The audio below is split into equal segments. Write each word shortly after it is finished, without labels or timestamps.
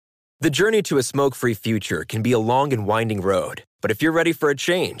The journey to a smoke-free future can be a long and winding road, but if you're ready for a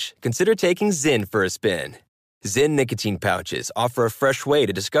change, consider taking Zyn for a spin. Zyn nicotine pouches offer a fresh way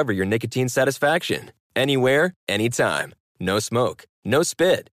to discover your nicotine satisfaction. Anywhere, anytime. No smoke, no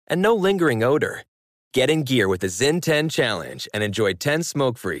spit, and no lingering odor. Get in gear with the Zyn 10 Challenge and enjoy 10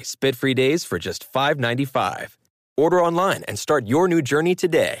 smoke-free, spit-free days for just $5.95. Order online and start your new journey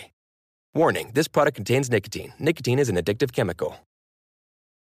today. Warning, this product contains nicotine. Nicotine is an addictive chemical.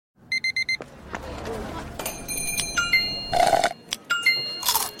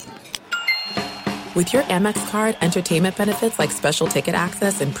 With your Amex card, entertainment benefits like special ticket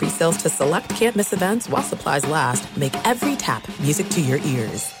access and pre-sales to select can't-miss events while supplies last make every tap music to your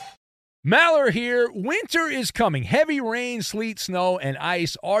ears. Maller here. Winter is coming. Heavy rain, sleet, snow, and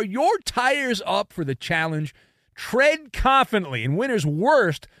ice. Are your tires up for the challenge? Tread confidently in winter's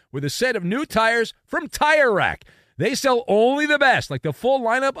worst with a set of new tires from Tire Rack. They sell only the best, like the full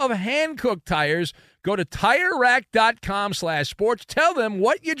lineup of hand-cooked tires. Go to TireRack.com/sports. Tell them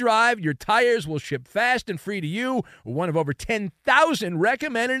what you drive. Your tires will ship fast and free to you. One of over 10,000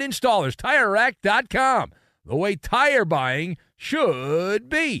 recommended installers. TireRack.com. The way tire buying should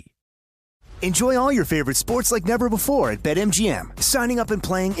be. Enjoy all your favorite sports like never before at BetMGM. Signing up and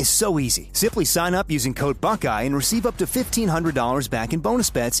playing is so easy. Simply sign up using code Buckeye and receive up to $1,500 back in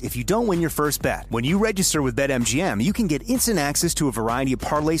bonus bets if you don't win your first bet. When you register with BetMGM, you can get instant access to a variety of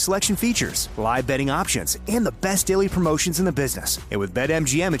parlay selection features, live betting options, and the best daily promotions in the business. And with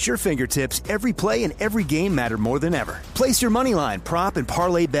BetMGM at your fingertips, every play and every game matter more than ever. Place your moneyline, prop, and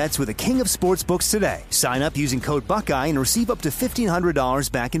parlay bets with the king of sportsbooks today. Sign up using code Buckeye and receive up to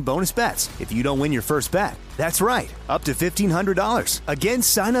 $1,500 back in bonus bets if you don't win your first bet. That's right, up to $1,500. Again,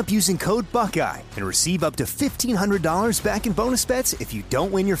 sign up using code Buckeye and receive up to $1,500 back in bonus bets if you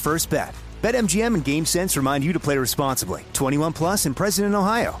don't win your first bet. BetMGM and GameSense remind you to play responsibly. 21 plus and present in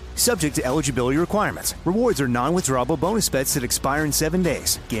Ohio. Subject to eligibility requirements. Rewards are non-withdrawable bonus bets that expire in 7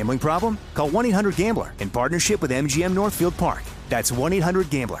 days. Gambling problem? Call 1-800-GAMBLER in partnership with MGM Northfield Park. That's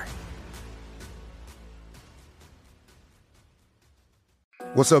 1-800-GAMBLER.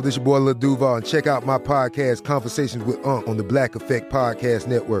 What's up, this your boy Lil Duval, and check out my podcast, Conversations with Unc, on the Black Effect Podcast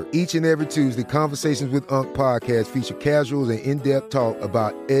Network. Each and every Tuesday, Conversations with Unc podcast feature casuals and in-depth talk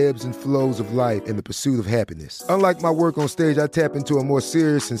about ebbs and flows of life and the pursuit of happiness. Unlike my work on stage, I tap into a more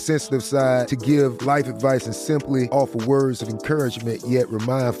serious and sensitive side to give life advice and simply offer words of encouragement, yet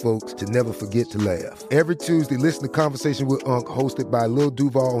remind folks to never forget to laugh. Every Tuesday, listen to Conversations with Unc, hosted by Lil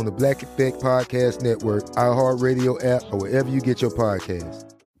Duval on the Black Effect Podcast Network, iHeartRadio app, or wherever you get your podcasts.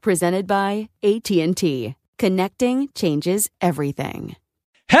 Presented by AT&T. Connecting changes everything.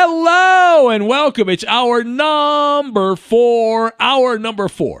 Hello and welcome. It's hour number four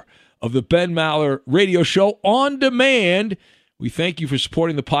of the Ben Maller Radio Show on demand. We thank you for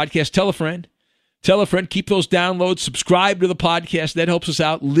supporting the podcast. Tell a friend. Keep those downloads. Subscribe to the podcast. That helps us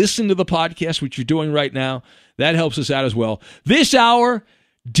out. Listen to the podcast, which you're doing right now. That helps us out as well. This hour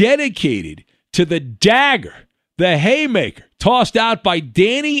dedicated to the dagger, the haymaker, tossed out by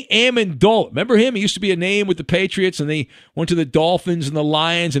Danny Amendola. Remember him? He used to be a name with the Patriots, and they went to the Dolphins and the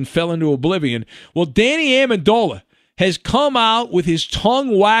Lions and fell into oblivion. Well, Danny Amendola has come out with his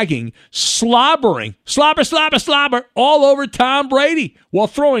tongue wagging, slobbering, slobber, all over Tom Brady while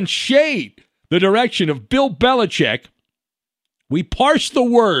throwing shade the direction of Bill Belichick. We parse the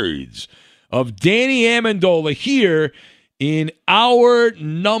words of Danny Amendola here in hour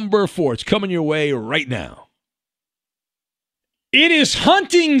number four. It's coming your way right now. It is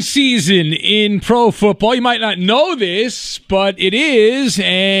hunting season in pro football. You might not know this, but it is,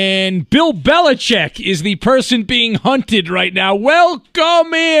 and Bill Belichick is the person being hunted right now.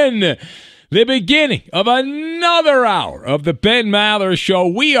 Welcome in the beginning of another hour of the Ben Maller Show.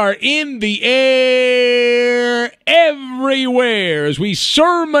 We are in the air everywhere as we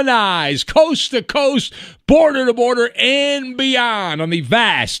sermonize coast to coast, border to border, and beyond on the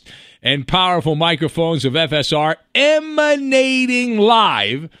vast and powerful microphones of FSR, emanating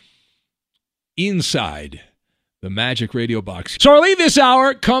live inside the Magic Radio Box. So our lead this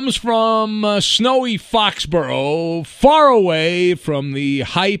hour comes from snowy Foxborough, far away from the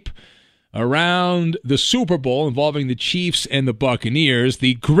hype around the Super Bowl involving the Chiefs and the Buccaneers.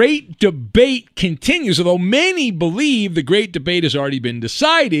 The great debate continues, although many believe the great debate has already been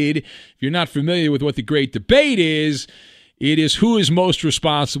decided. If you're not familiar with what the great debate is, it is who is most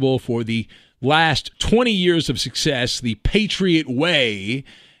responsible for the last 20 years of success, the Patriot Way,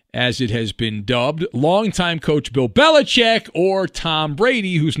 as it has been dubbed. Longtime coach Bill Belichick or Tom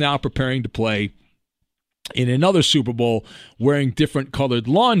Brady, who's now preparing to play in another Super Bowl wearing different colored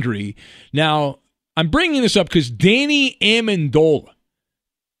laundry. Now, I'm bringing this up because Danny Amendola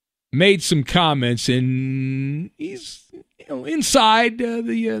made some comments, and he's inside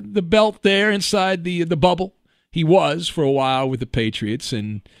the belt there, inside the bubble. He was for a while with the Patriots,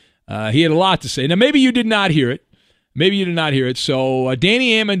 and he had a lot to say. Now, maybe you did not hear it. So,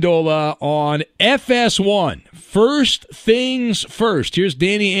 Danny Amendola on FS1. First things first. Here's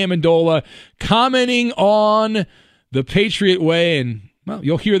Danny Amendola commenting on the Patriot Way, and, well,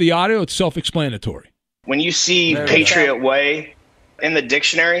 you'll hear the audio. It's self-explanatory. When you see Patriot Way in the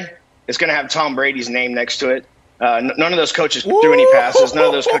dictionary, it's going to have Tom Brady's name next to it. None of those coaches threw any passes. None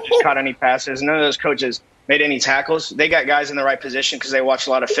of those coaches caught any passes. None of those coaches made any tackles. They got guys in the right position because they watch a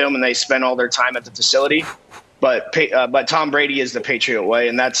lot of film and they spend all their time at the facility. But Tom Brady is the Patriot Way,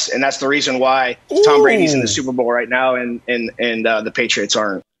 and that's the reason why Tom Brady's in the Super Bowl right now, and the Patriots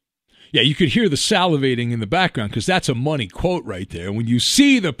aren't. Yeah, you could hear the salivating in the background because that's a money quote right there. When you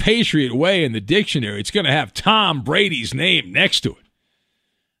see the Patriot Way in the dictionary, it's going to have Tom Brady's name next to it.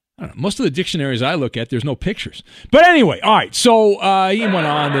 I don't know, most of the dictionaries I look at, there's no pictures. But anyway, all right, so he went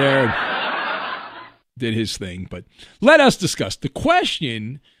on there and did his thing. But let us discuss the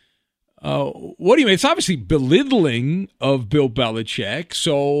question. What do you mean? It's obviously belittling of Bill Belichick.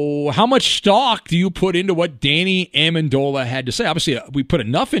 So how much stock do you put into what Danny Amendola had to say? Obviously, we put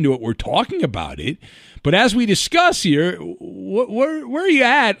enough into it. We're talking about it. But as we discuss here, where are you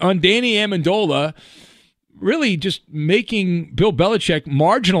at on Danny Amendola really just making Bill Belichick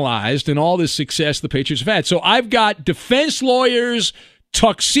marginalized in all this success the Patriots have had? So I've got defense lawyers,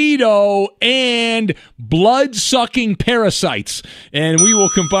 tuxedo, and blood-sucking parasites. And we will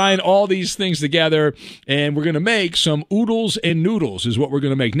combine all these things together, and we're going to make some oodles and noodles is what we're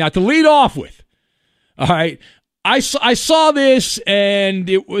going to make. Now, to lead off with, all right, I saw this, and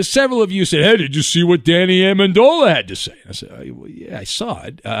it was several of you said, hey, did you see what Danny Amendola had to say? I said, well, yeah, I saw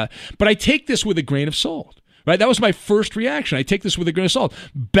it. But I take this with a grain of salt. Right, that was my first reaction. I take this with a grain of salt.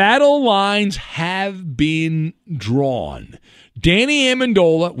 Battle lines have been drawn. Danny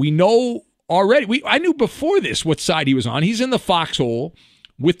Amendola, we know already. I knew before this what side he was on. He's in the foxhole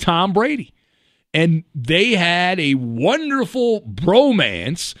with Tom Brady. And they had a wonderful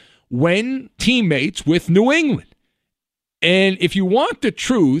bromance when teammates with New England. And if you want the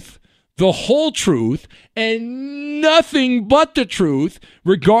truth, the whole truth, and nothing but the truth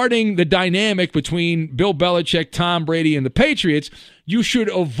regarding the dynamic between Bill Belichick, Tom Brady, and the Patriots, you should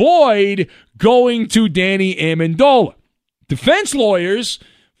avoid going to Danny Amendola. Defense lawyers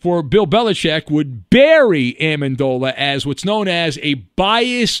for Bill Belichick would bury Amendola as what's known as a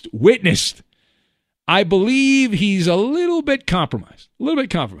biased witness. I believe he's a little bit compromised.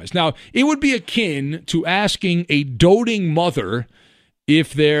 Now, it would be akin to asking a doting mother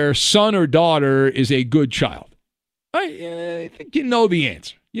if their son or daughter is a good child. I think you know the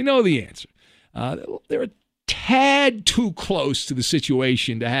answer. They're a tad too close to the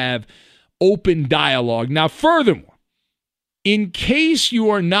situation to have open dialogue. Now, furthermore, in case you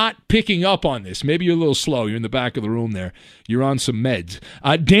are not picking up on this, maybe you're a little slow, you're in the back of the room there, you're on some meds.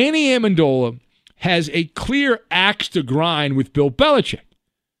 Danny Amendola has a clear axe to grind with Bill Belichick.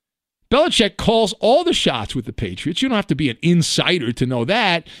 Belichick calls all the shots with the Patriots. You don't have to be an insider to know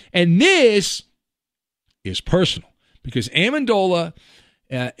that. And this is personal because Amendola,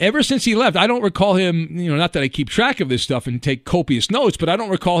 ever since he left, I don't recall him, not that I keep track of this stuff and take copious notes, but I don't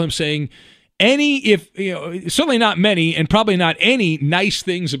recall him saying certainly not many and probably not any nice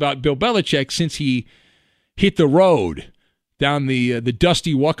things about Bill Belichick since he hit the road down the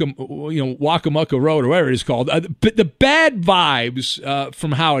dusty Waccamaca Road or whatever it is called. But the bad vibes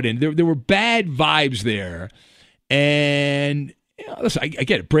from how it ended, there were bad vibes there. And listen, I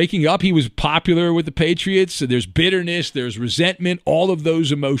get it. Breaking up, he was popular with the Patriots. So there's bitterness, there's resentment, all of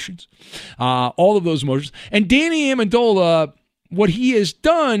those emotions. And Danny Amendola, what he has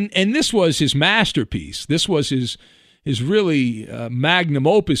done, and this was his masterpiece. This was his really magnum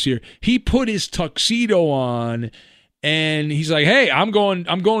opus here. He put his tuxedo on. And he's like, hey, I'm going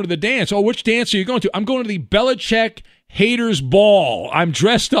to the dance. Oh, which dance are you going to? I'm going to the Belichick Haters Ball. I'm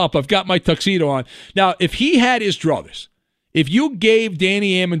dressed up. I've got my tuxedo on. Now, if he had his druthers, if you gave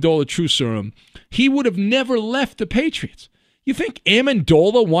Danny Amendola true serum, he would have never left the Patriots. You think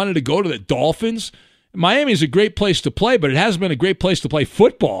Amendola wanted to go to the Dolphins? Miami is a great place to play, but it hasn't been a great place to play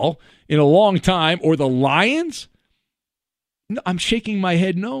football in a long time. Or the Lions? No, I'm shaking my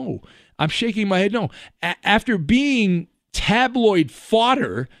head no. After being tabloid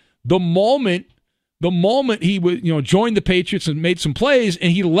fodder, the moment he would joined the Patriots and made some plays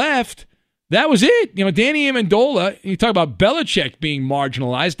and he left, that was it. Danny Amendola, you talk about Belichick being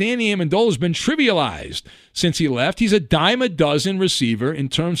marginalized, Danny Amendola's been trivialized since he left. He's a dime a dozen receiver in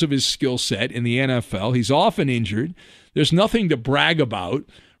terms of his skill set in the NFL. He's often injured. There's nothing to brag about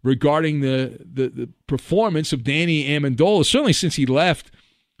regarding the performance of Danny Amendola, certainly since he left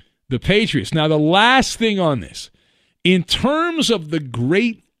the Patriots. Now, the last thing on this, in terms of the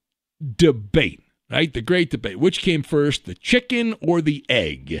great debate, right? The great debate, which came first, the chicken or the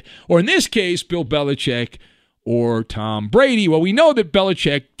egg? Or in this case, Bill Belichick or Tom Brady? Well, we know that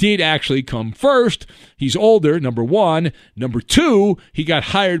Belichick did actually come first. He's older, number one. Number two, he got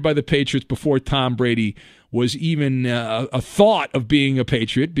hired by the Patriots before Tom Brady was even a thought of being a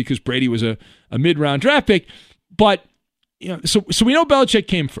Patriot, because Brady was a mid-round draft pick. But so we know Belichick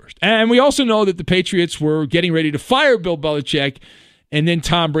came first. And we also know that the Patriots were getting ready to fire Bill Belichick, and then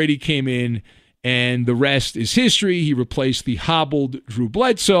Tom Brady came in, and the rest is history. He replaced the hobbled Drew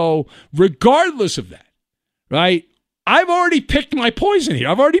Bledsoe. Regardless of that, right, I've already picked my poison here.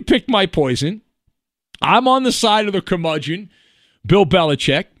 I'm on the side of the curmudgeon, Bill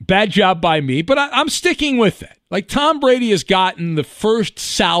Belichick. Bad job by me, but I'm sticking with that. Like, Tom Brady has gotten the first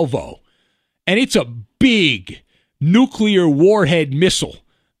salvo, and it's a big nuclear warhead missile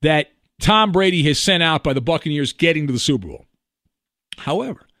that Tom Brady has sent out by the Buccaneers getting to the Super Bowl.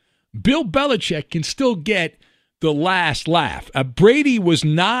 However, Bill Belichick can still get the last laugh. Brady was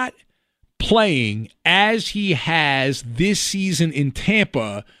not playing as he has this season in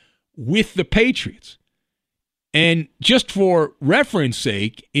Tampa with the Patriots. And just for reference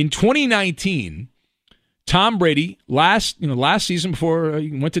sake, in 2019, Tom Brady, last season before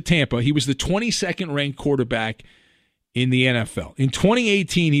he went to Tampa, he was the 22nd ranked quarterback in the NFL. In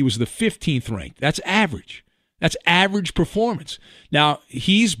 2018, he was the 15th ranked. That's average. That's average performance. Now,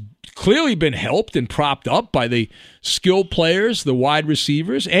 he's clearly been helped and propped up by the skilled players, the wide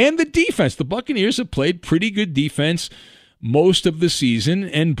receivers, and the defense. The Buccaneers have played pretty good defense most of the season,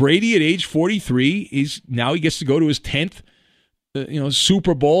 and Brady at age 43, he gets to go to his 10th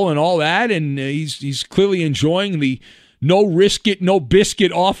Super Bowl and all that, and he's clearly enjoying the no risk it, no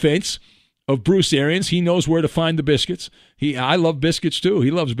biscuit offense of Bruce Arians. He knows where to find the biscuits. I love biscuits too.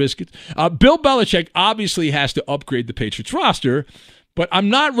 He loves biscuits. Bill Belichick obviously has to upgrade the Patriots roster, but I'm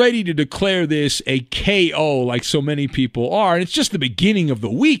not ready to declare this a KO like so many people are. And it's just the beginning of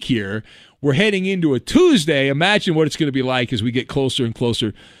the week here. We're heading into a Tuesday. Imagine what it's going to be like as we get closer and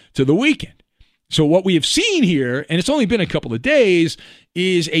closer to the weekend. So what we have seen here, and it's only been a couple of days,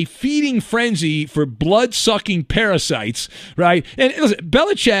 is a feeding frenzy for blood-sucking parasites, right? And listen,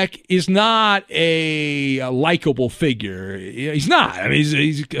 Belichick is not a likable figure. He's not. I mean,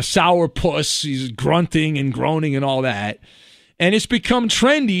 he's a sour puss. He's grunting and groaning and all that. And it's become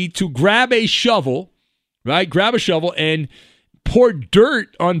trendy to grab a shovel, right? Grab a shovel and pour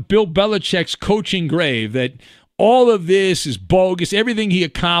dirt on Bill Belichick's coaching grave, that all of this is bogus. Everything he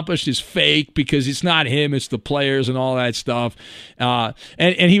accomplished is fake because it's not him, it's the players and all that stuff. And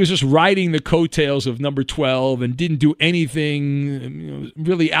he was just riding the coattails of number 12 and didn't do anything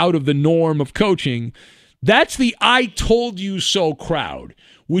really out of the norm of coaching. That's the I told you so crowd,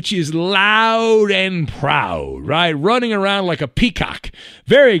 which is loud and proud, right? Running around like a peacock,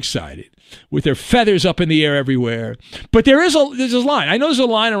 very excited, with their feathers up in the air everywhere. But there's a line. I know there's a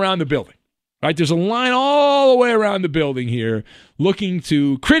line around the building. Right, there's a line all the way around the building here looking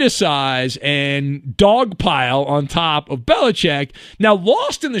to criticize and dogpile on top of Belichick. Now,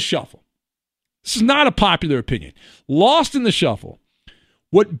 lost in the shuffle. This is not a popular opinion. Lost in the shuffle.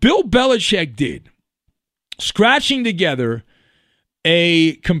 What Bill Belichick did, scratching together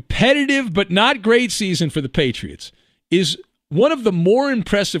a competitive but not great season for the Patriots, is one of the more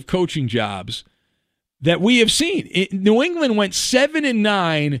impressive coaching jobs that we have seen. New England went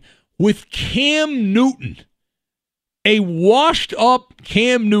 7-9 with Cam Newton, a washed-up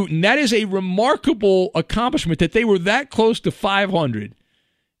Cam Newton. That is a remarkable accomplishment, that they were that close to 500.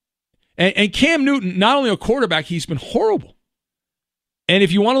 And Cam Newton, not only a quarterback, he's been horrible. And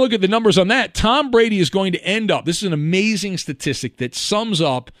if you want to look at the numbers on that, Tom Brady is going to end up, this is an amazing statistic that sums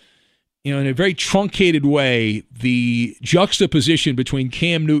up, in a very truncated way, the juxtaposition between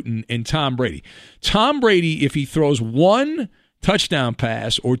Cam Newton and Tom Brady. Tom Brady, if he throws one touchdown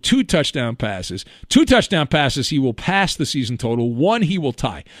pass or two touchdown passes, he will pass the season total. One, he will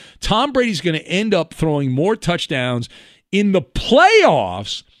tie. Tom Brady's going to end up throwing more touchdowns in the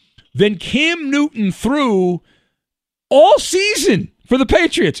playoffs than Cam Newton threw all season for the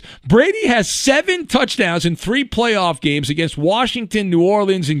Patriots. Brady has 7 touchdowns in 3 playoff games against Washington, New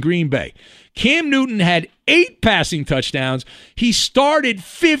Orleans, and Green Bay. Cam Newton had 8 passing touchdowns. He started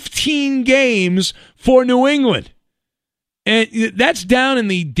 15 games for New England. And that's down in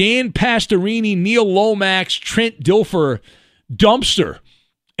the Dan Pastorini, Neil Lomax, Trent Dilfer dumpster.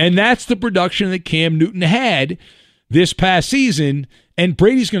 And that's the production that Cam Newton had this past season. And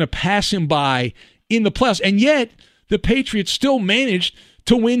Brady's going to pass him by in the playoffs. And yet, the Patriots still managed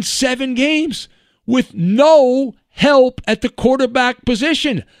to win 7 games with no help at the quarterback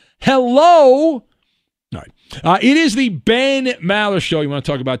position. Hello? All right. It is the Ben Maller Show. You want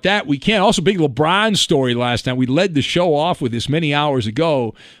to talk about that? We can. Also, big LeBron story last night. We led the show off with this many hours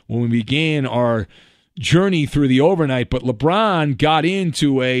ago when we began our journey through the overnight, but LeBron got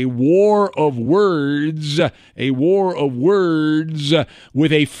into a war of words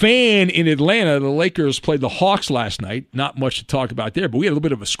with a fan in Atlanta. The Lakers played the Hawks last night. Not much to talk about there, but we had a little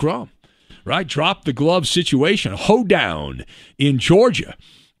bit of a scrum, right? Drop the glove situation, hoedown in Georgia,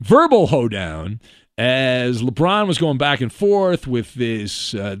 verbal hoedown, as LeBron was going back and forth with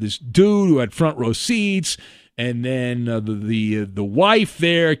this dude who had front row seats. And then the wife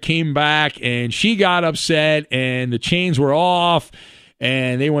there came back, and she got upset, and the chains were off,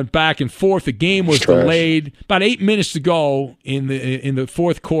 and they went back and forth. The game was delayed. About 8 minutes to go in the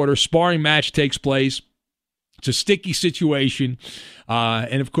fourth quarter. Sparring match takes place. It's a sticky situation,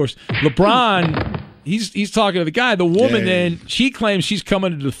 and of course, LeBron. He's talking to the guy. The woman then, she claims she's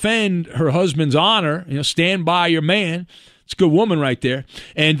coming to defend her husband's honor. Stand by your man. It's a good woman right there.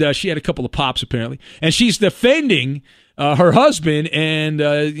 And she had a couple of pops, apparently. And she's defending her husband. And,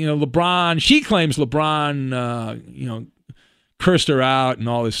 LeBron, she claims LeBron, cursed her out and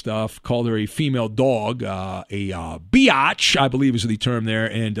all this stuff, called her a female dog, a biatch, I believe is the term there.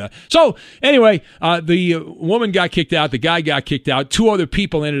 And so, anyway, the woman got kicked out. The guy got kicked out. 2 other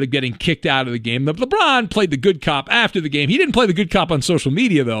people ended up getting kicked out of the game. LeBron played the good cop after the game. He didn't play the good cop on social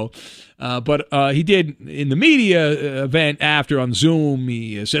media, though. But he did in the media event after on Zoom.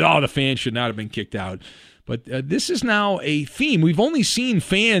 He said, the fans should not have been kicked out. But this is now a theme. We've only seen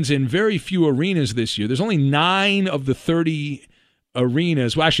fans in very few arenas this year. There's only 9 of the 30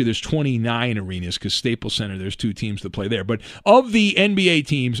 arenas. Well, actually, there's 29 arenas because Staples Center, there's 2 teams that play there. But of the NBA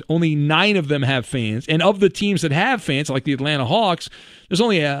teams, only 9 of them have fans. And of the teams that have fans, like the Atlanta Hawks, there's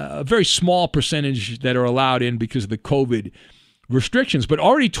only a very small percentage that are allowed in because of the COVID restrictions. But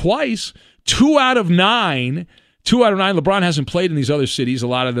already twice, 2 out of 9, LeBron hasn't played in these other cities, a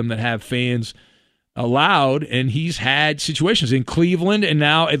lot of them that have fans allowed, and he's had situations in Cleveland and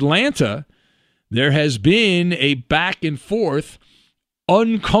now Atlanta. There has been a back and forth,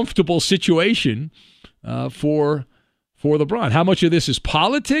 uncomfortable situation for LeBron. How much of this is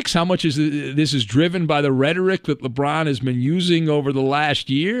politics? How much this is driven by the rhetoric that LeBron has been using over the last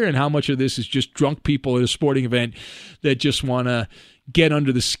year? And how much of this is just drunk people at a sporting event that just want to get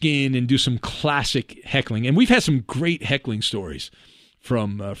under the skin and do some classic heckling? And we've had some great heckling stories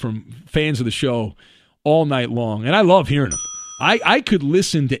from fans of the show all night long, and I love hearing them. I could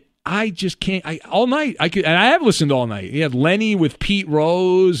listen to. I just can't. All night. I could, and I have listened all night. You had Lenny with Pete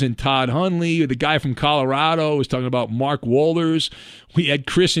Rose and Todd Hundley. The guy from Colorado was talking about Mark Wohlers. We had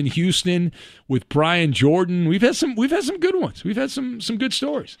Chris in Houston with Brian Jordan. We've had some good ones. We've had some good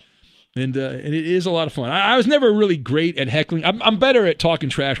stories, and it is a lot of fun. I was never really great at heckling. I'm better at talking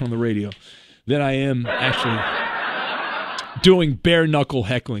trash on the radio than I am actually doing bare knuckle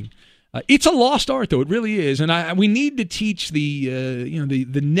heckling. It's a lost art, though. It really is, and we need to teach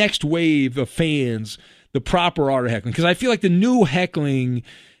the next wave of fans the proper art of heckling, because I feel like the new heckling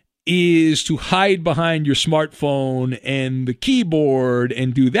is to hide behind your smartphone and the keyboard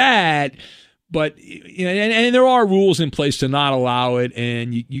and do that. But and there are rules in place to not allow it,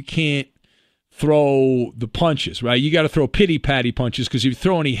 and you can't throw the punches, right? You got to throw pity-patty punches, because if you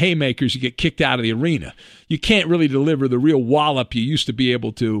throw any haymakers, you get kicked out of the arena. You can't really deliver the real wallop you used to be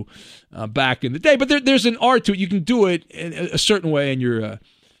able to back in the day. But there's an art to it. You can do it in a certain way, and you're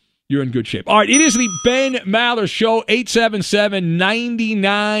in good shape. All right, it is the Ben Maller Show,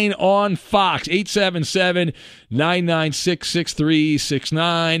 877-99 on Fox,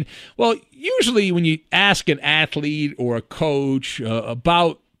 877-996-6369. Well, usually when you ask an athlete or a coach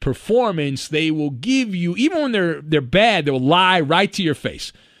about performance, they will give you, even when they're bad, they'll lie right to your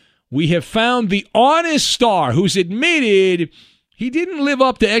face. We have found the honest star who's admitted he didn't live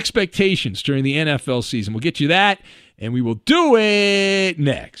up to expectations during the NFL season. We'll get you that, and we will do it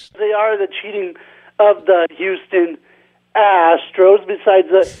next. They are the cheating of the Houston Astros, besides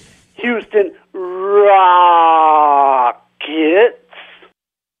the Houston Rockets.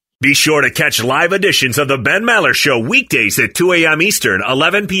 Be sure to catch live editions of the Ben Maller Show weekdays at 2 a.m. Eastern,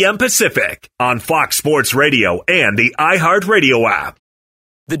 11 p.m. Pacific on Fox Sports Radio and the iHeartRadio app.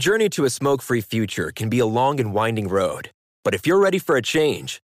 The journey to a smoke-free future can be a long and winding road. But if you're ready for a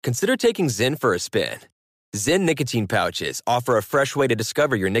change, consider taking Zyn for a spin. Zyn nicotine pouches offer a fresh way to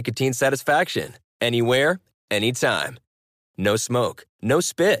discover your nicotine satisfaction. Anywhere, anytime. No smoke, no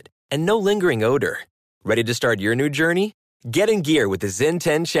spit, and no lingering odor. Ready to start your new journey? Get in gear with the Zyn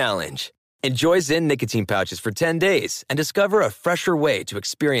 10 Challenge. Enjoy Zyn nicotine pouches for 10 days and discover a fresher way to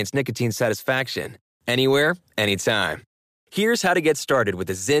experience nicotine satisfaction. Anywhere, anytime. Here's how to get started with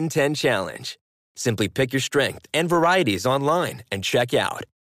the Zyn 10 Challenge. Simply pick your strength and varieties online and check out.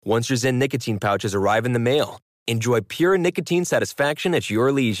 Once your Zyn nicotine pouches arrive in the mail, enjoy pure nicotine satisfaction at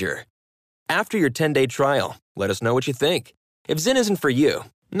your leisure. After your 10-day trial, let us know what you think. If Zyn isn't for you,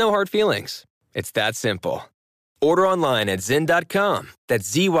 no hard feelings. It's that simple. Order online at Zyn.com,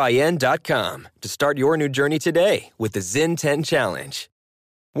 that's ZYN.com, to start your new journey today with the Zyn 10 Challenge.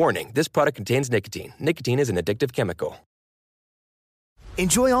 Warning, this product contains nicotine. Nicotine is an addictive chemical.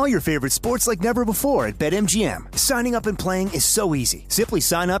 Enjoy all your favorite sports like never before at BetMGM. Signing up and playing is so easy. Simply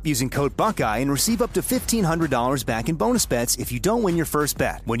sign up using code Buckeye and receive up to $1,500 back in bonus bets if you don't win your first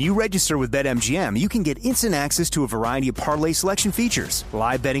bet. When you register with BetMGM, you can get instant access to a variety of parlay selection features,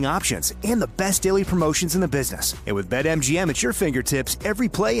 live betting options, and the best daily promotions in the business. And with BetMGM at your fingertips, every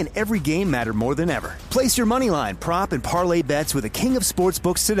play and every game matter more than ever. Place your moneyline, prop, and parlay bets with the king of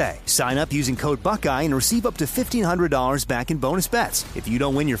sportsbooks today. Sign up using code Buckeye and receive up to $1,500 back in bonus bets if you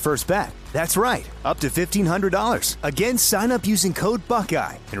don't win your first bet. That's right, up to $1,500. Again, sign up using code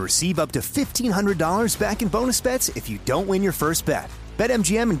Buckeye and receive up to $1,500 back in bonus bets if you don't win your first bet.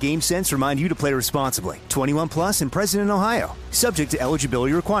 BetMGM and GameSense remind you to play responsibly. 21 plus and present in Ohio. Subject to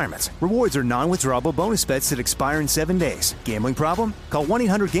eligibility requirements. Rewards are non-withdrawable bonus bets that expire in 7 days. Gambling problem? Call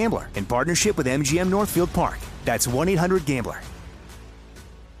 1-800-GAMBLER in partnership with MGM Northfield Park. That's 1-800-GAMBLER.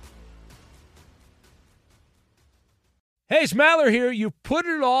 Hey, it's Maller here. You've put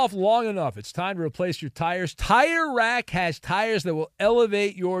it off long enough. It's time to replace your tires. Tire Rack has tires that will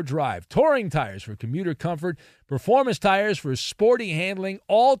elevate your drive. Touring tires for commuter comfort, performance tires for sporty handling,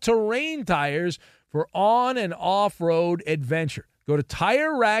 all-terrain tires for on- and off-road adventure. Go to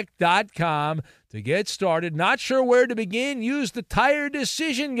TireRack.com to get started. Not sure where to begin? Use the Tire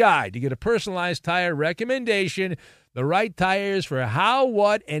Decision Guide to get a personalized tire recommendation. The right tires for how,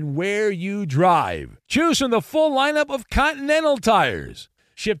 what, and where you drive. Choose from the full lineup of Continental tires.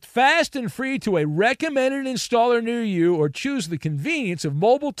 Shipped fast and free to a recommended installer near you, or choose the convenience of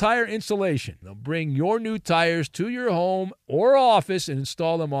mobile tire installation. They'll bring your new tires to your home or office and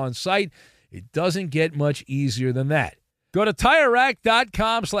install them on site. It doesn't get much easier than that. Go to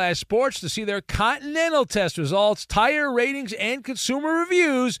TireRack.com/sports to see their Continental test results, tire ratings, and consumer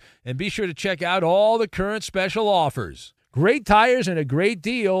reviews, and be sure to check out all the current special offers. Great tires and a great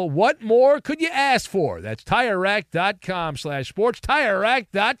deal. What more could you ask for? That's TireRack.com/sports,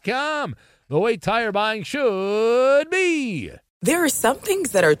 TireRack.com, the way tire buying should be. There are some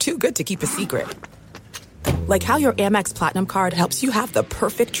things that are too good to keep a secret. Like how your Amex Platinum card helps you have the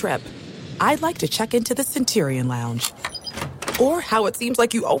perfect trip. I'd like to check into the Centurion Lounge. Or how it seems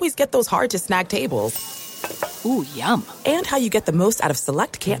like you always get those hard-to-snag tables. Ooh, yum. And how you get the most out of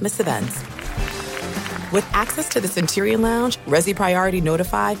select can't-miss events. With access to the Centurion Lounge, Resi Priority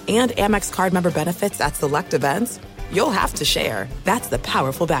Notify, and Amex card member benefits at select events, you'll have to share. That's the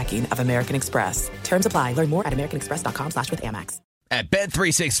powerful backing of American Express. Terms apply. Learn more at americanexpress.com/withAmex. At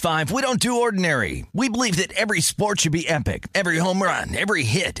Bet365, we don't do ordinary. We believe that every sport should be epic. Every home run, every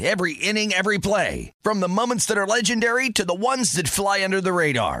hit, every inning, every play. From the moments that are legendary to the ones that fly under the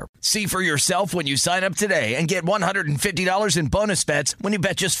radar. See for yourself when you sign up today and get $150 in bonus bets when you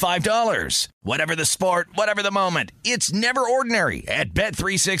bet just $5. Whatever the sport, whatever the moment, it's never ordinary at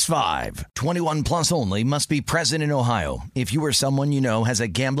Bet365. 21 plus only. Must be present in Ohio. If you or someone you know has a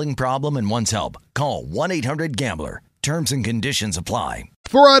gambling problem and wants help, call 1-800-GAMBLER. Terms and conditions apply.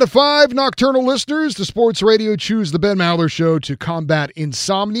 4 out of 5 nocturnal listeners to Sports Radio choose the Ben Maller Show to combat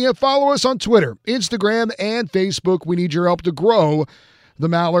insomnia. Follow us on Twitter, Instagram, and Facebook. We need your help to grow the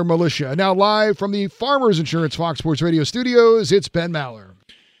Maller Militia. Now live from the Farmers Insurance Fox Sports Radio studios, it's Ben Maller.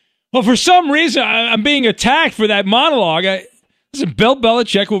 Well, for some reason, I'm being attacked for that monologue. Listen, Bill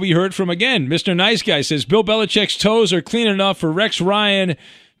Belichick will be heard from again. Mr. Nice Guy says Bill Belichick's toes are clean enough for Rex Ryan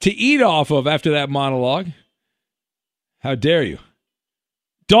to eat off of after that monologue. How dare you?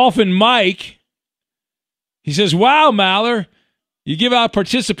 Dolphin Mike, he says, wow, Maller, you give out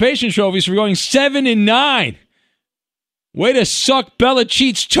participation trophies for going 7-9. Way to suck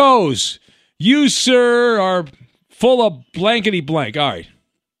Belichick's toes. You, sir, are full of blankety blank. All right.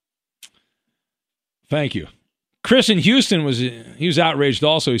 Thank you. Chris in Houston was outraged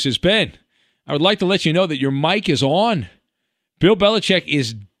also. He says, Ben, I would like to let you know that your mic is on. Bill Belichick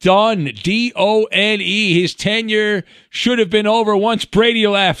is done. D-O-N-E. His tenure should have been over once Brady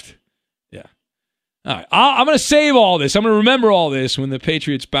left. Yeah. All right. I'm going to save all this. I'm going to remember all this when the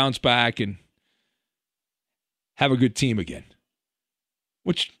Patriots bounce back and have a good team again.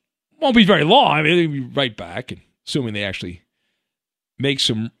 Which won't be very long. I mean, they'll be right back, and assuming they actually make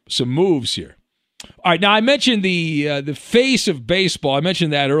some moves here. All right, now I mentioned the face of baseball. I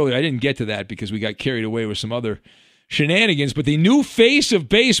mentioned that earlier. I didn't get to that because we got carried away with some other shenanigans. But the new face of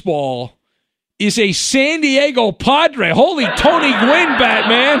baseball is a San Diego Padre. Holy Tony Gwynn,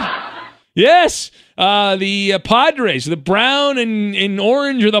 Batman. Yes, the Padres, the brown and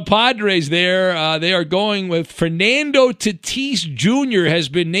orange are the Padres there. They are going with Fernando Tatis Jr. has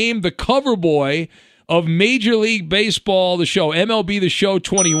been named the cover boy of Major League Baseball, the show, MLB The Show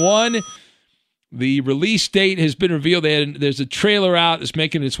 21. The release date has been revealed. There's a trailer out that's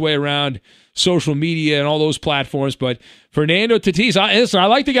making its way around social media and all those platforms. But Fernando Tatis, I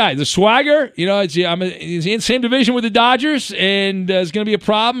like the guy. The swagger, he's in the same division with the Dodgers, and it's going to be a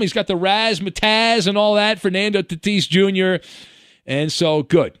problem. He's got the razzmatazz and all that, Fernando Tatis Jr., and so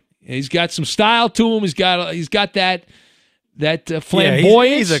good. He's got some style to him. He's got that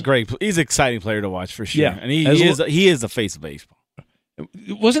flamboyance. He's an exciting player to watch for sure. Yeah. And he is the face of baseball.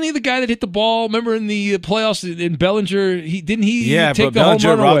 Wasn't he the guy that hit the ball? Remember in the playoffs in Bellinger? Take the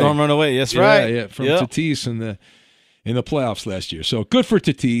home run away? That's right. Yeah, from Tatis in the playoffs last year. So good for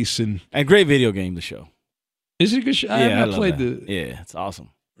Tatis and great video game to show. Is it a good show? Yeah, I played it's awesome.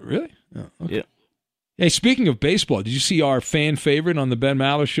 Really? Oh, okay. Yeah. Hey, speaking of baseball, did you see our fan favorite on the Ben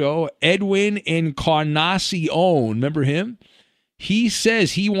Maller Show, Edwin Encarnacion? Remember him? He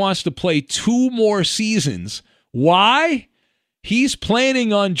says he wants to play 2 more seasons. Why? He's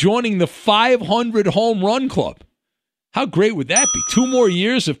planning on joining the 500 home run club. How great would that be? 2 more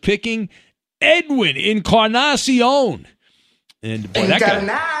years of picking Edwin Encarnacion. And boy, that guy,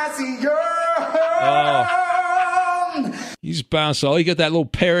 he's bounced all. He got that little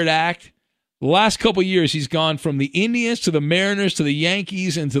parrot act. The last couple of years, he's gone from the Indians to the Mariners to the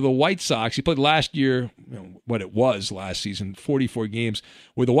Yankees and to the White Sox. He played last year, what it was last season, 44 games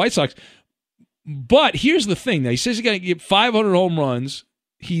with the White Sox. But here's the thing. Now, he says he's going to get 500 home runs.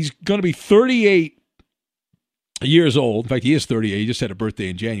 He's going to be 38 years old. In fact, he is 38. He just had a birthday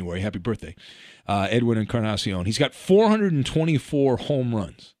in January. Happy birthday, Edwin Encarnacion. He's got 424 home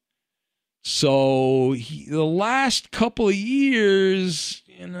runs. So the last couple of years,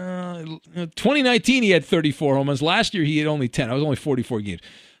 2019 he had 34 home runs. Last year he had only 10. I was only 44 games.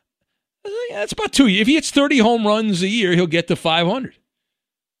 That's about 2 years. If he hits 30 home runs a year, he'll get to 500.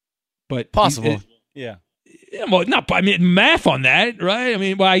 But possible, yeah. Well, math on that, right?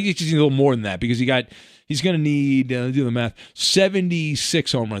 He's just a little more than that because he's going to need do the math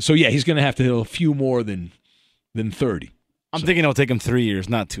 76 home runs. So yeah, he's going to have to hit a few more than 30. I'm thinking it'll take him 3 years,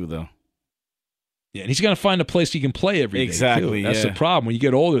 not 2 though. Yeah, and he's going to find a place he can play every day. Exactly. Too. That's the problem. When you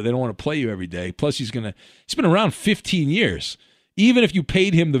get older, they don't want to play you every day. Plus, he's been around 15 years. Even if you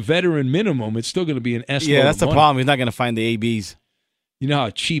paid him the veteran minimum, it's still going to be an S. Yeah, that's the problem. He's not going to find the ABs. You know how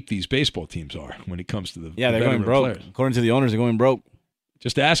cheap these baseball teams are when it comes to the they're going broke. Players. According to the owners, they're going broke.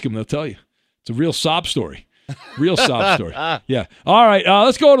 Just ask them; they'll tell you. It's a real sob story. Real sob story. Yeah. All right,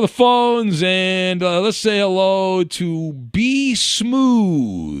 let's go to the phones and let's say hello to B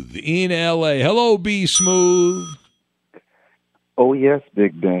Smooth in L.A. Hello, B Smooth. Oh yes,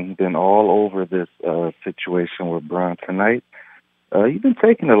 Big Ben. Been all over this situation with Bron tonight. You've been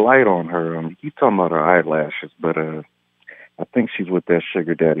taking the light on her. You keep talking about her eyelashes, but I think she's with that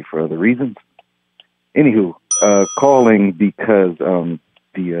sugar daddy for other reasons. Anywho, calling because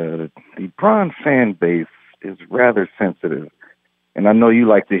the Bron fan base is rather sensitive, and I know you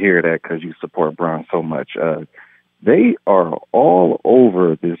like to hear that because you support Bron so much. They are all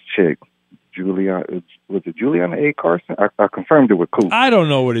over this chick, Juliana. Was it Juliana A. Carson? I confirmed it with Coop. I don't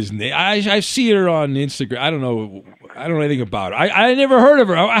know what his name. I see her on Instagram. I don't know anything about her. I never heard of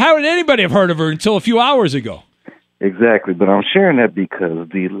her. How did anybody have heard of her until a few hours ago? Exactly, but I'm sharing that because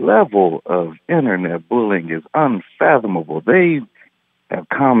the level of internet bullying is unfathomable. They have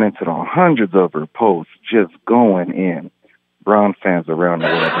commented on hundreds of her posts just going in. Brown fans around the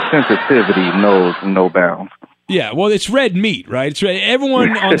world. The sensitivity knows no bounds. Yeah, well, it's red meat, right? It's red.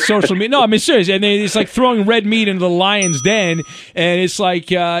 Everyone on social media. No, seriously. And it's like throwing red meat into the lion's den, and it's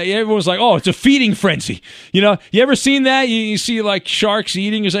like everyone's like, "Oh, it's a feeding frenzy." You ever seen that? You see like sharks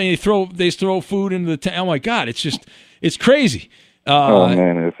eating or something. They throw food into the tank. Oh my God, it's crazy. Oh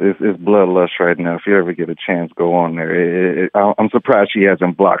man, it's bloodlust right now. If you ever get a chance, go on there. I'm surprised she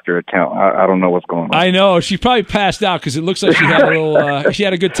hasn't blocked her account. I don't know what's going on. I know she probably passed out because it looks like she had a little. She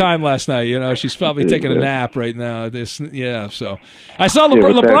had a good time last night. She's probably taking a nap right now. So I saw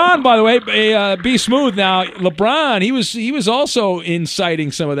LeBron, by the way. Be smooth now. LeBron, he was also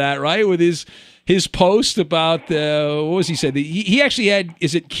inciting some of that, right, with his post about what was he said? He actually had,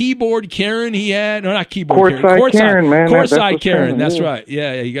 is it keyboard Karen? He had, no, not keyboard Karen. Karen, man. Courtside Karen. That's right.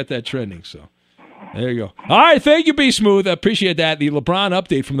 Yeah, you got that trending. So There you go. All right, thank you, B Smooth. I appreciate that. The LeBron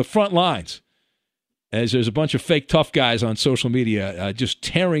update from the front lines, as there's a bunch of fake tough guys on social media just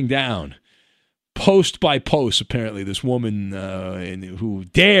tearing down post by post. Apparently, this woman who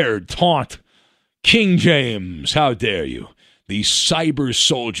dared taunt King James. How dare you? The cyber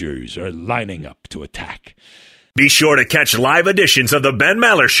soldiers are lining up to attack. Be sure to catch live editions of the Ben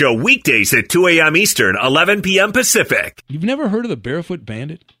Maller Show weekdays at 2 a.m. Eastern, 11 p.m. Pacific. You've never heard of the Barefoot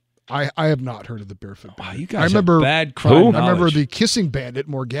Bandit? I have not heard of the Barefoot Bandit. Wow, you guys have bad crime knowledge. I remember the Kissing Bandit,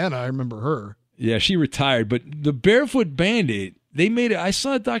 Morgana. I remember her. Yeah, she retired. But the Barefoot Bandit, they made it. I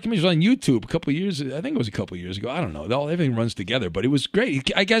saw a documentary on YouTube a couple of years. I think it was a couple of years ago. I don't know. Everything runs together, but it was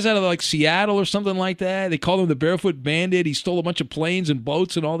great. I guess out of like Seattle or something like that. They called him the Barefoot Bandit. He stole a bunch of planes and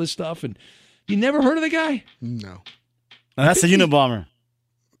boats and all this stuff. And you never heard of the guy? No. That's the Unabomber.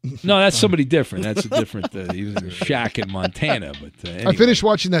 No, that's somebody different. That's a different. He was in a shack in Montana. But anyway. I finished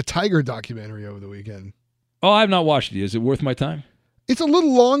watching that Tiger documentary over the weekend. Oh, I have not watched it. Is it worth my time? It's a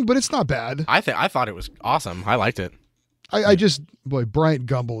little long, but it's not bad. I thought it was awesome. I liked it. Bryant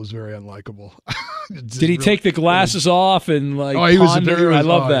Gumbel is very unlikable. Did he take the glasses off and ponder? I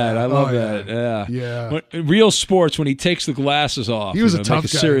love that. I love that. Yeah. Real sports, when he takes the glasses off, he was a tough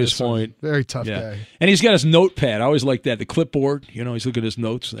make guy. Serious point. Very tough guy. And he's got his notepad. I always like that. The clipboard. He's looking at his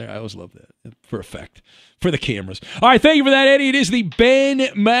notes there. I always love that for effect. For the cameras. All right, thank you for that, Eddie. It is the Ben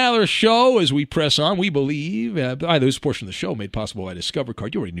Maller Show. As we press on, we believe, this portion of the show made possible by Discover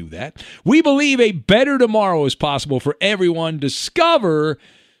Card. You already knew that. We believe a better tomorrow is possible for everyone. Discover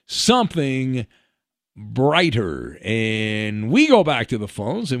something brighter. And we go back to the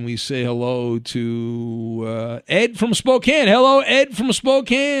phones and we say hello to Ed from Spokane. Hello, Ed from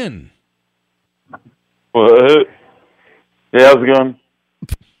Spokane. What? Hey, how's it going?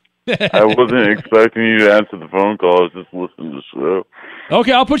 I wasn't expecting you to answer the phone call. I was just listening to the show.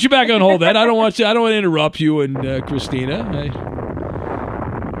 Okay, I'll put you back on hold, Ed. I don't want to interrupt you and Christina.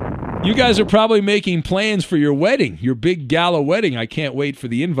 You guys are probably making plans for your wedding, your big gala wedding. I can't wait for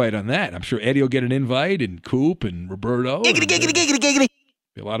the invite on that. I'm sure Eddie will get an invite, and Coop and Roberto. Giggity.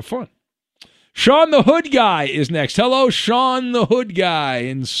 Be a lot of fun. Sean the Hood Guy is next. Hello, Sean the Hood Guy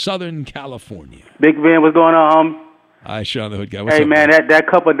in Southern California. Big Ben, what's going on? Hi, Sean the Hood Guy. What's hey, up, man, that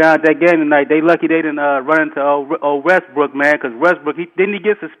couple down at that game tonight, they lucky they didn't run into old Westbrook, man, because Westbrook, didn't he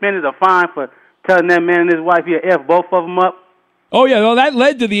get suspended or fined for telling that man and his wife he F both of them up? Oh, yeah, well, that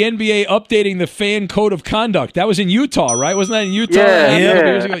led to the NBA updating the fan code of conduct. That was in Utah, right? Wasn't that in Utah? Yeah.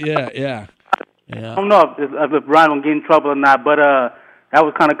 Years ago? Yeah. I don't know if Brian will get in trouble or not, but that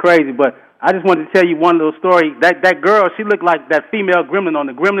was kind of crazy. But I just wanted to tell you one little story. That girl, she looked like that female gremlin on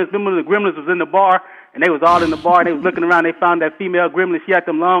the Gremlins. Remember the Gremlins was in the bar? And they was all in the bar, and they was looking around. They found that female gremlin. She had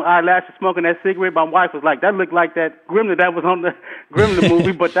them long eyelashes, smoking that cigarette. My wife was like, that looked like that gremlin that was on the Gremlin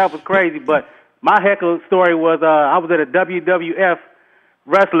movie, but that was crazy. But my heckle story was I was at a WWF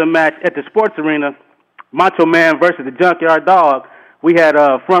wrestling match at the sports arena, Macho Man versus the Junkyard Dog. We had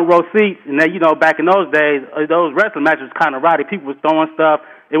front row seats, and then, back in those days, those wrestling matches was kind of rowdy. People was throwing stuff.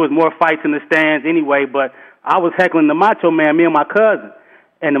 It was more fights in the stands anyway, but I was heckling the Macho Man, me and my cousin.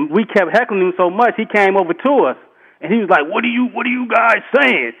 And we kept heckling him so much, he came over to us, and he was like, "What are you guys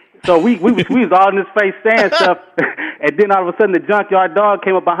saying?" So we was all in his face saying stuff, and then all of a sudden the Junkyard Dog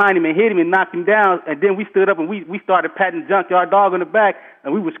came up behind him and hit him and knocked him down, and then we stood up and we started patting the Junkyard Dog on the back,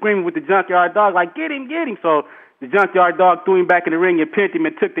 and we were screaming with the Junkyard Dog like, "Get him!" So the Junkyard Dog threw him back in the ring and pinned him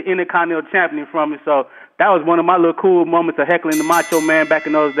and took the Intercontinental Champion from him. So that was one of my little cool moments of heckling the Macho Man back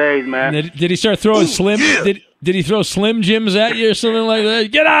in those days, man. Did he start throwing Slim? Did he throw Slim Jims at you or something like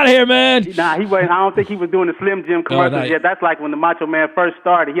that? Get out of here, man! Nah, he wasn't. I don't think he was doing the Slim Jim commercials yet. That's like when the Macho Man first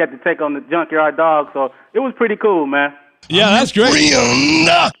started. He had to take on the Junkyard Dog, so it was pretty cool, man. Yeah, that's great.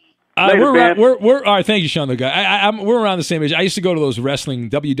 Later, we're all right. Thank you, Sean the Guy. We're around the same age. I used to go to those wrestling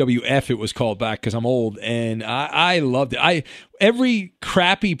WWF. It was called back because I'm old, and I loved it. Every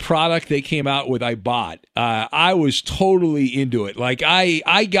crappy product they came out with, I bought. I was totally into it. Like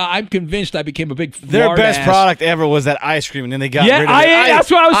I'm convinced I became a big. Their best product ever was that ice cream, and then they got rid of it. That's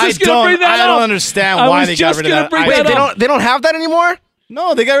what I was just going to bring that up. I don't understand why they got rid of that. Wait, they don't have that anymore?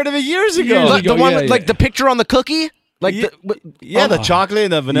 No, they got rid of it years ago. The one with like the picture on the cookie. The chocolate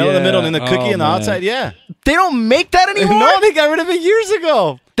and the vanilla in the middle and the cookie on the outside, yeah. They don't make that anymore? No, they got rid of it years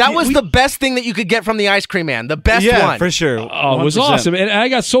ago. That was the best thing that you could get from the ice cream man. The best one. Yeah, for sure. Oh, it was awesome. And I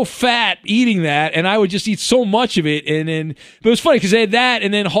got so fat eating that, and I would just eat so much of it. And then, but it was funny because they had that,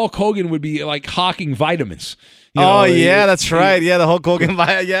 and then Hulk Hogan would be like hawking vitamins. That's right. Yeah, the Hulk Hogan.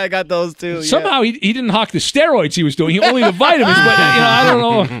 Yeah, I got those too. Somehow he didn't hawk the steroids he was doing. Only the vitamins. But I don't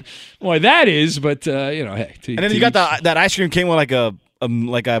know why that is. But hey. And then you got that ice cream came with like a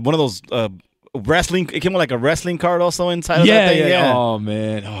one of those wrestling. It came with like a wrestling card also inside of Yeah, that thing. yeah. Oh,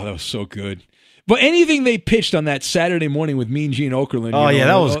 man. Oh, that was so good. But anything they pitched on that Saturday morning with Mean Gene Okerlund. Oh, yeah,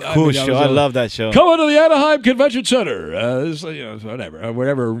 that was a cool show. I love that show. Come on to the Anaheim Convention Center.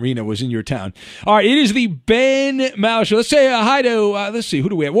 Whatever arena was in your town. All right, it is the Ben Maller Show. Let's say hi to, let's see, who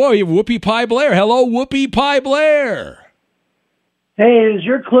do we have? Whoa, you have Whoopi Pie Blair. Hello, Whoopi Pie Blair. Hey, is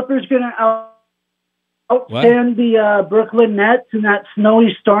your Clippers going to outstand the Brooklyn Nets in that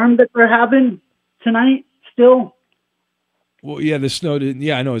snowy storm that they're having tonight still? Well, yeah, the snow.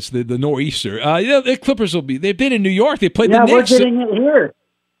 Yeah, I know it's the nor'easter. The Clippers will be. They've been in New York. They played the Knicks. Yeah, we're getting it here.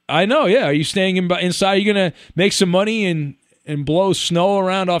 I know. Yeah, are you staying inside? Are you gonna make some money and blow snow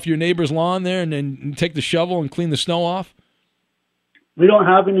around off your neighbor's lawn there, and then take the shovel and clean the snow off? We don't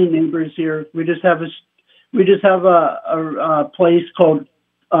have any neighbors here. We just have a place called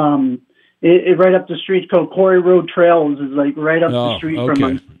right up the street called Quarry Road Trails. Is like right up the street from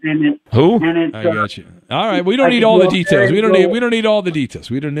us. Who? And it's, I got you. All right, we don't need all the details. We don't need all the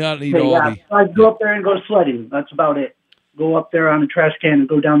details. We do not need all the. I go up there and go sledding. That's about it. Go up there on a trash can and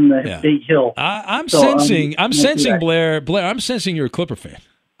go down the big hill. I'm sensing, Blair. I'm sensing you're a Clipper fan.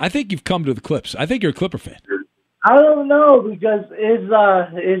 I think you've come to the Clips. I think you're a Clipper fan. I don't know, because is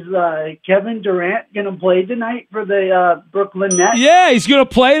Kevin Durant going to play tonight for the Brooklyn Nets? Yeah, he's going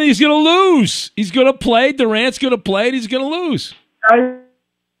to play and he's going to lose. He's going to play. Durant's going to play and he's going to lose.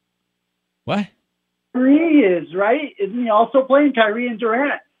 What? Kyrie is, right? Isn't he also playing? Kyrie and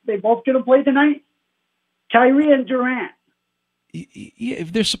Durant. They both going to play tonight? Kyrie and Durant. Yeah,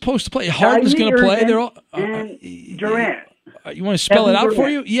 if they're supposed to play. Harden's going to play. They're all and Durant. You want to spell it out for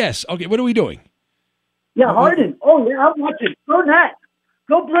you? Yes. Okay, what are we doing? Yeah, Harden. Oh, yeah, I'm watching. Go Nets.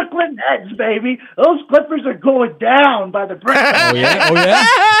 Go Brooklyn Nets, baby. Those Clippers are going down by the Brooklyn. Oh,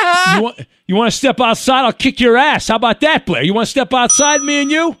 yeah? You want to step outside? I'll kick your ass. How about that, Blair? You want to step outside, me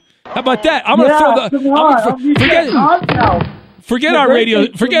and you? How about that? I'm going to throw forget our radio.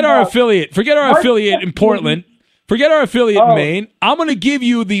 Forget our affiliate. Forget our affiliate in Portland. Forget our affiliate in Maine. I'm going to give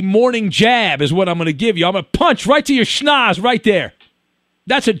you the morning jab is what I'm going to give you. I'm going to punch right to your schnoz right there.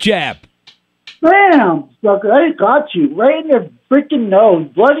 That's a jab. Bam, sucker! I got you right in your freaking nose,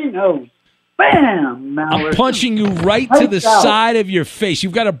 bloody nose. Bam, Mallard. I'm punching you right to the side of your face.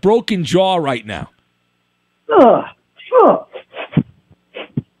 You've got a broken jaw right now. Ugh.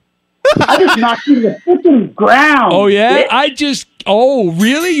 I just knocked you to the freaking ground. Oh, yeah? Bitch. Oh,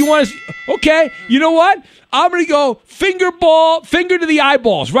 really? You want to? Okay, you know what? I'm going to go finger to the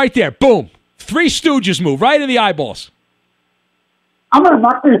eyeballs right there. Boom. Three Stooges move right in the eyeballs. I'm going to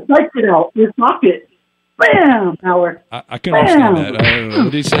knock your socket out. Your socket. Bam, Howard. I couldn't understand that. I don't know.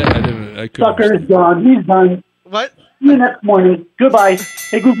 What did he say? I couldn't. Sucker is gone. He's done. What? See you next morning. Goodbye.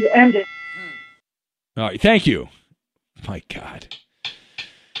 Hey, Google, end it. All right. Thank you. My God.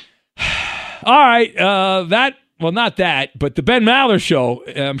 All right. Not that, but the Ben Maller Show.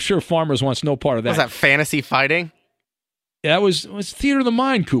 I'm sure Farmers wants no part of that. Was that fantasy fighting? Yeah, it was theater of the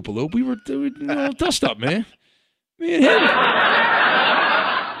mind, Koopaloop. We were dust up, man. Me and him.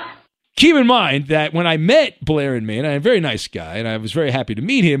 Keep in mind that when I met Blair in Maine, I'm a very nice guy, and I was very happy to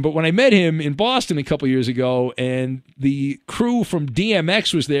meet him, but when I met him in Boston a couple years ago, and the crew from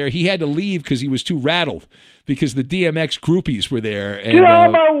DMX was there, he had to leave because he was too rattled, because the DMX groupies were there. And, get out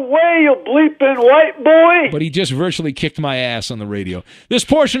of my way, you bleeping white boy! But he just virtually kicked my ass on the radio. This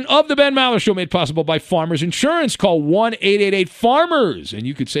portion of the Ben Maller Show made possible by Farmers Insurance. Call 1-888-FARMERS, and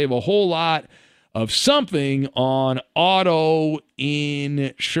you could save a whole lot of something on auto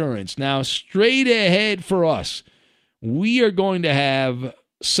insurance. Now, straight ahead for us, we are going to have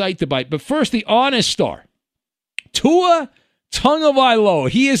Sight to Bite. But first, the honest star, Tua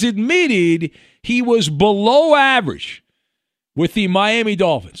Tagovailoa. He has admitted he was below average with the Miami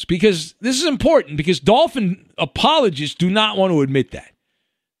Dolphins. Because this is important, because Dolphin apologists do not want to admit that.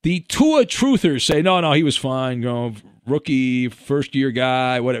 The Tua truthers say, no, he was fine, rookie, first-year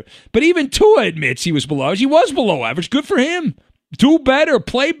guy, whatever. But even Tua admits he was below average. He was below average. Good for him. Do better.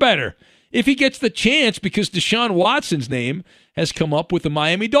 Play better. If he gets the chance, because Deshaun Watson's name has come up with the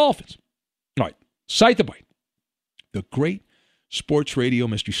Miami Dolphins. All right. Sight to Bite. The great sports radio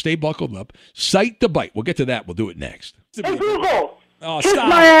mystery. Stay buckled up. Sight to Bite. We'll get to that. We'll do it next. Hey, Google. Oh, kiss stop.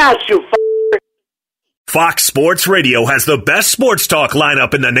 my ass, you Fox Sports Radio has the best sports talk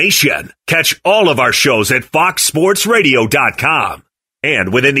lineup in the nation. Catch all of our shows at foxsportsradio.com.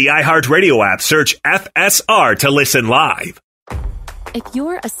 And within the iHeartRadio app, search FSR to listen live. If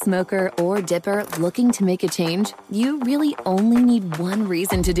you're a smoker or dipper looking to make a change, you really only need one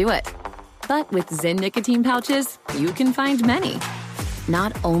reason to do it. But with Zyn nicotine pouches, you can find many.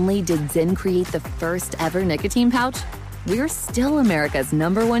 Not only did Zyn create the first ever nicotine pouch, we're still America's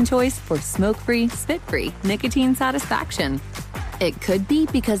 #1 choice for smoke-free, spit-free nicotine satisfaction. It could be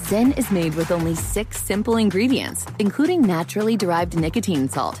because Zyn is made with only 6 simple ingredients, including naturally derived nicotine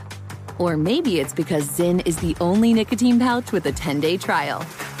salt. Or maybe it's because Zyn is the only nicotine pouch with a 10-day trial.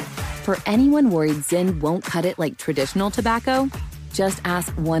 For anyone worried Zyn won't cut it like traditional tobacco, just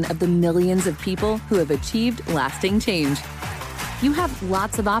ask one of the millions of people who have achieved lasting change. You have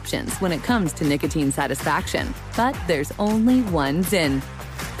lots of options when it comes to nicotine satisfaction, but there's only one Zyn.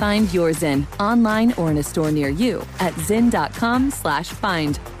 Find your Zyn online or in a store near you at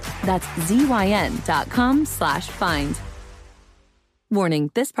zyn.com/find. That's ZYN.com/find. Warning,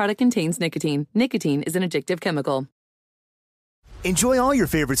 this product contains nicotine. Nicotine is an addictive chemical. Enjoy all your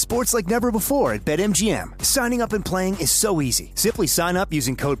favorite sports like never before at BetMGM. Signing up and playing is so easy. Simply sign up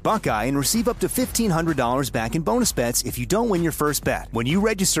using code Buckeye and receive up to $1,500 back in bonus bets if you don't win your first bet. When you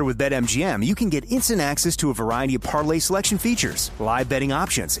register with BetMGM, you can get instant access to a variety of parlay selection features, live betting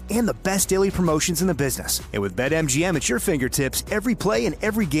options, and the best daily promotions in the business. And with BetMGM at your fingertips, every play and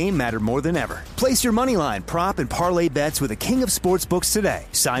every game matter more than ever. Place your moneyline, prop, and parlay bets with the king of sportsbooks today.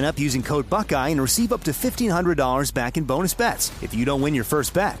 Sign up using code Buckeye and receive up to $1,500 back in bonus bets if you don't win your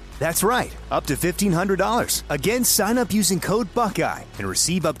first bet. That's right, up to $1,500. Again, sign up using code Buckeye and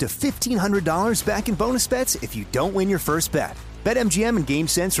receive up to $1,500 back in bonus bets if you don't win your first bet. BetMGM and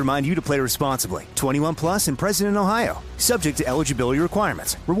GameSense remind you to play responsibly. 21 plus and present in Ohio. Subject to eligibility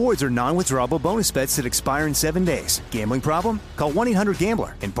requirements. Rewards are non-withdrawable bonus bets that expire in 7 days. Gambling problem? Call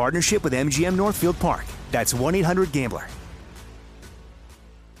 1-800-GAMBLER in partnership with MGM Northfield Park. That's 1-800-GAMBLER.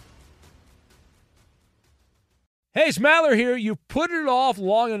 Hey, it's Maller here. You've put it off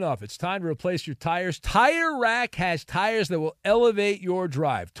long enough. It's time to replace your tires. Tire Rack has tires that will elevate your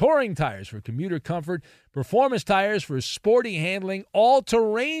drive. Touring tires for commuter comfort, performance tires for sporty handling,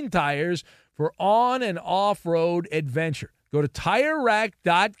 all-terrain tires for on- and off-road adventure. Go to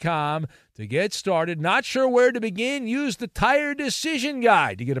TireRack.com to get started. Not sure where to begin? Use the Tire Decision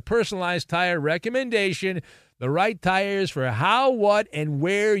Guide to get a personalized tire recommendation. The right tires for how, what, and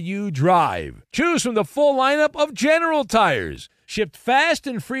where you drive. Choose from the full lineup of General Tires. Shipped fast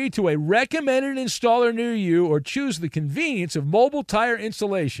and free to a recommended installer near you, or choose the convenience of mobile tire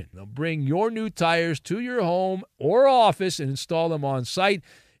installation. They'll bring your new tires to your home or office and install them on site.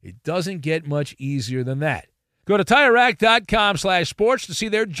 It doesn't get much easier than that. Go to TireRack.com/sports to see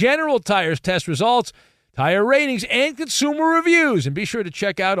their General Tires test results, tire ratings, and consumer reviews. And be sure to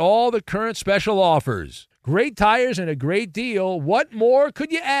check out all the current special offers. Great tires and a great deal. What more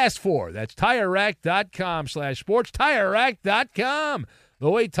could you ask for? That's TireRack.com/sports. TireRack.com, the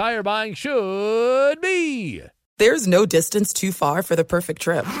way tire buying should be. There's no distance too far for the perfect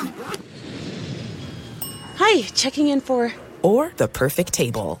trip. Hi, checking in for... Or the perfect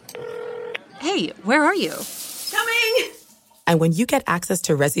table. Hey, where are you? Coming! And when you get access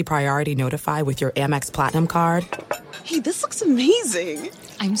to Resi Priority Notify with your Amex Platinum card... Hey, this looks amazing.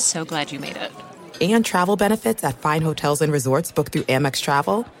 I'm so glad you made it. And travel benefits at fine hotels and resorts booked through Amex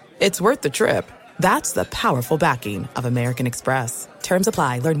Travel, it's worth the trip. That's the powerful backing of American Express. Terms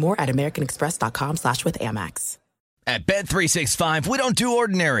apply. Learn more at americanexpress.com/withAmex. At Bet365, we don't do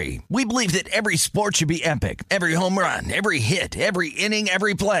ordinary. We believe that every sport should be epic. Every home run, every hit, every inning,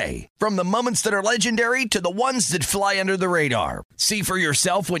 every play. From the moments that are legendary to the ones that fly under the radar. See for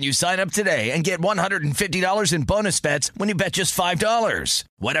yourself when you sign up today and get $150 in bonus bets when you bet just $5.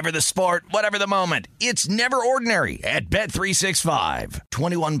 Whatever the sport, whatever the moment, it's never ordinary at Bet365.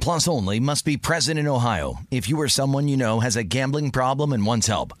 21 plus only. Must be present in Ohio. If you or someone you know has a gambling problem and wants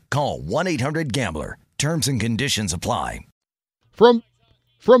help, call 1-800-GAMBLER. Terms and conditions apply. From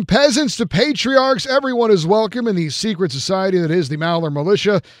peasants to patriarchs, everyone is welcome in the secret society that is the Maller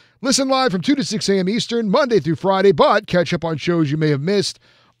Militia. Listen live from 2 to 6 a.m. Eastern, Monday through Friday, but catch up on shows you may have missed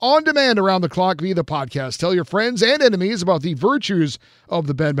on demand around the clock via the podcast. Tell your friends and enemies about the virtues of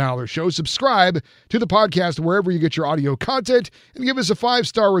the Ben Maller Show. Subscribe to the podcast wherever you get your audio content and give us a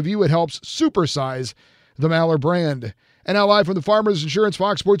 5-star review. It helps supersize the Maller brand. And now live from the Farmers Insurance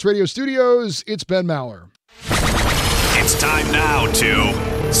Fox Sports Radio studios, it's Ben Maller. It's time now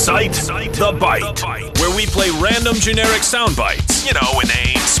to Cite the Bite, where we play random generic sound bites. You know,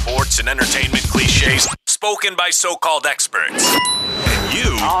 inane sports and entertainment cliches spoken by so-called experts. And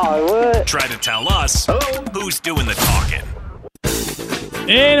you try to tell us who's doing the talking.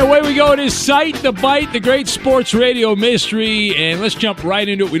 And away we go. It is Cite the Bite, the great sports radio mystery. And let's jump right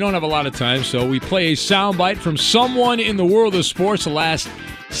into it. We don't have a lot of time, so we play a soundbite from someone in the world of sports the last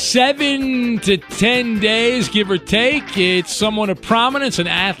 7 to 10 days, give or take. It's someone of prominence, an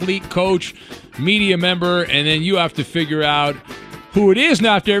athlete, coach, media member, and then you have to figure out who it is.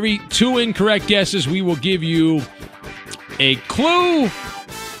 Now, after every 2 incorrect guesses, we will give you a clue.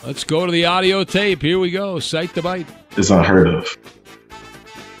 Let's go to the audio tape. Here we go. Cite the bite. It's unheard of.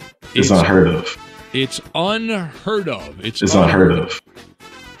 It's unheard of. It's unheard of. It's unheard of.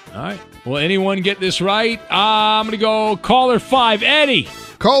 All right. Will anyone get this right? I'm going to go caller 5. Eddie.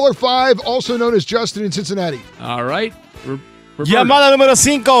 Caller 5, also known as Justin in Cincinnati. All right. Llamada número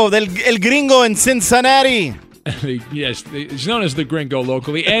 5 del El Gringo in Cincinnati. Yes, it's known as the Gringo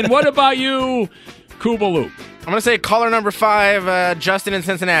locally. And what about you, Kubaloo? I'm going to say caller number 5, Justin in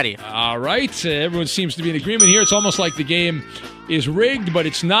Cincinnati. All right. Everyone seems to be in agreement here. It's almost like the game is rigged, but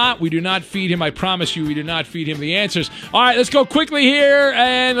it's not. We do not feed him. I promise you, we do not feed him the answers. All right, let's go quickly here,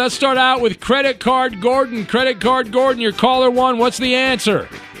 and let's start out with Credit Card Gordon. Credit Card Gordon, your caller 1. What's the answer?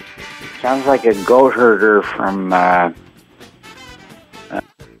 Sounds like a goat herder from...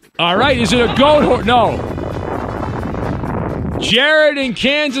 All right, is it a goat horse? No. Jared in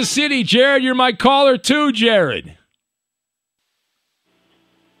Kansas City. Jared, you're my caller 2, Jared.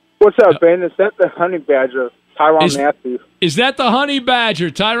 What's up, Ben? Is that the honey badger, Tyrann Mathieu? Is that the honey badger,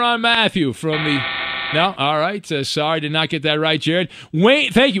 Tyrann Mathieu from the... No? All right. Sorry, did not get that right, Jared.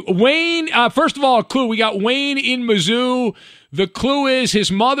 Wayne, thank you. Wayne, first of all, a clue. We got Wayne in Mizzou. The clue is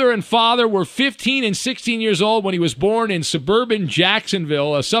his mother and father were 15 and 16 years old when he was born in suburban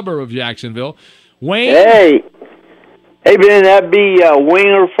Jacksonville, a suburb of Jacksonville. Wayne? Hey, Ben, that'd be a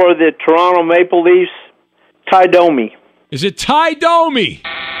winger for the Toronto Maple Leafs, Ty Domi. Is it Ty Domi?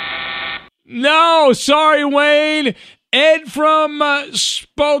 No, sorry, Wayne. Ed from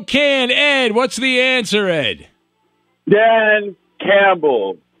Spokane. Ed, what's the answer, Ed? Dan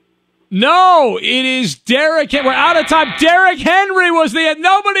Campbell. No, it is Derek. We're out of time. Derek Henry was the...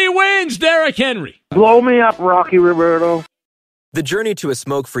 Nobody wins, Derek Henry. Blow me up, Rocky Roberto. The journey to a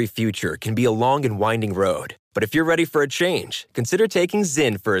smoke-free future can be a long and winding road. But if you're ready for a change, consider taking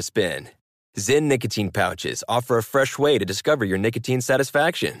Zyn for a spin. Zyn nicotine pouches offer a fresh way to discover your nicotine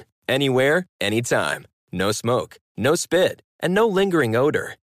satisfaction. Anywhere, anytime. No smoke, no spit, and no lingering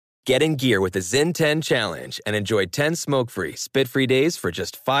odor. Get in gear with the Zyn 10 Challenge and enjoy 10 smoke-free, spit-free days for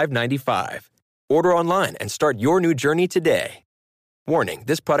just $5.95. Order online and start your new journey today. Warning,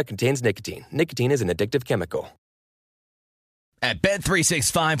 this product contains nicotine. Nicotine is an addictive chemical. At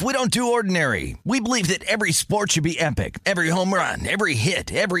Bet365, we don't do ordinary. We believe that every sport should be epic. Every home run, every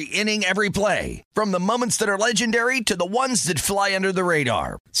hit, every inning, every play. From the moments that are legendary to the ones that fly under the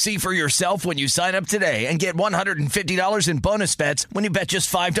radar. See for yourself when you sign up today and get $150 in bonus bets when you bet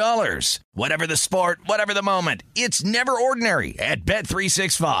just $5. Whatever the sport, whatever the moment, it's never ordinary at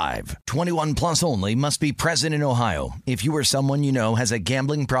Bet365. 21 plus only. Must be present in Ohio. If you or someone you know has a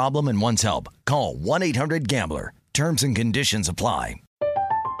gambling problem and wants help, call 1-800-GAMBLER. Terms and conditions apply.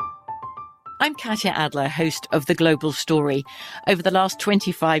 I'm Katya Adler, host of The Global Story. Over the last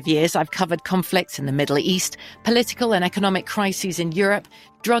 25 years, I've covered conflicts in the Middle East, political and economic crises in Europe,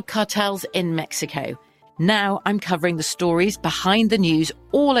 drug cartels in Mexico. Now I'm covering the stories behind the news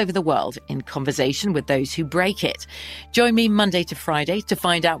all over the world in conversation with those who break it. Join me Monday to Friday to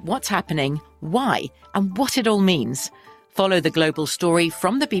find out what's happening, why, and what it all means. Follow The Global Story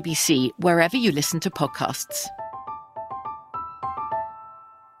from the BBC wherever you listen to podcasts.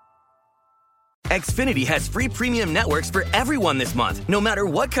 Xfinity has free premium networks for everyone this month, no matter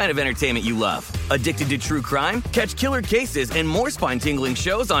what kind of entertainment you love. Addicted to true crime? Catch killer cases and more spine-tingling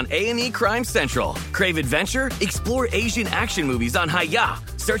shows on A&E Crime Central. Crave adventure? Explore Asian action movies on Hi-Ya.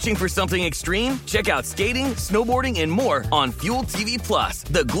 Searching for something extreme? Check out skating, snowboarding, and more on Fuel TV Plus,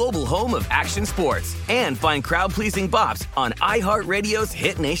 the global home of action sports. And find crowd-pleasing bops on iHeartRadio's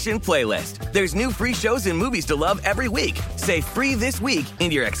Hit Nation playlist. There's new free shows and movies to love every week. Say free this week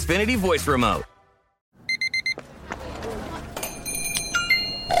in your Xfinity voice remote.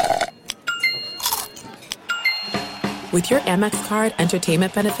 With your Amex card,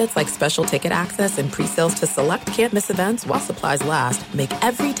 entertainment benefits like special ticket access and pre-sales to select can't-miss events while supplies last make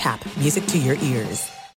every tap music to your ears.